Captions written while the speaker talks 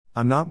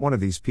I'm not one of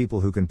these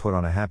people who can put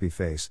on a happy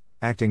face,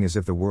 acting as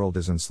if the world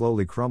isn't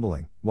slowly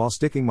crumbling, while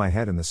sticking my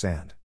head in the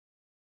sand.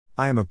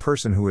 I am a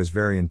person who has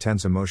very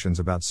intense emotions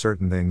about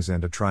certain things,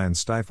 and to try and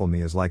stifle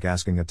me is like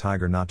asking a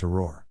tiger not to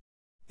roar.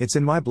 It's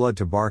in my blood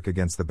to bark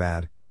against the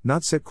bad,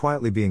 not sit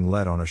quietly being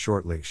led on a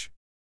short leash.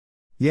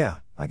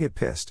 Yeah, I get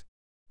pissed.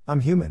 I'm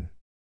human.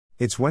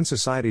 It's when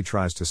society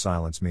tries to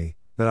silence me,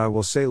 that I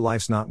will say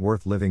life's not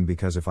worth living,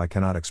 because if I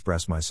cannot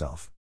express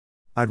myself,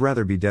 I'd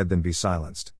rather be dead than be silenced.